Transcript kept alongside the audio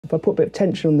if I put a bit of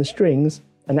tension on the strings,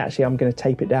 and actually I'm going to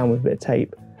tape it down with a bit of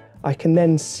tape, I can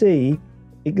then see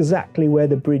exactly where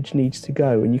the bridge needs to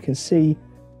go. And you can see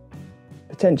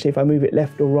potentially if I move it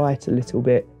left or right a little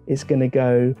bit, it's going to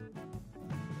go,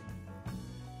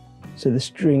 so the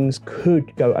strings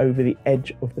could go over the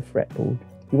edge of the fretboard.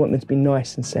 You want them to be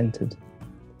nice and centered.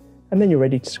 And then you're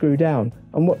ready to screw down.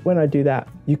 And when I do that,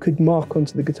 you could mark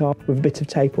onto the guitar with a bit of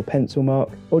tape or pencil mark,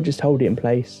 or just hold it in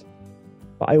place.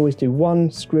 But I always do one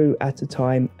screw at a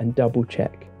time and double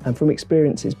check. And from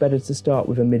experience, it's better to start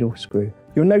with a middle screw.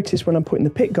 You'll notice when I'm putting the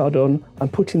pickguard on, I'm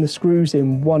putting the screws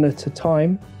in one at a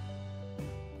time,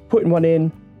 putting one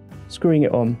in, screwing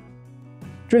it on,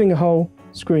 drilling a hole,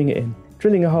 screwing it in,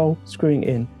 drilling a hole, screwing it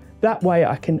in. That way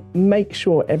I can make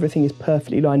sure everything is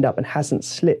perfectly lined up and hasn't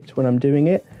slipped when I'm doing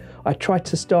it. I try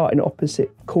to start in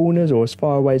opposite corners or as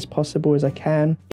far away as possible as I can.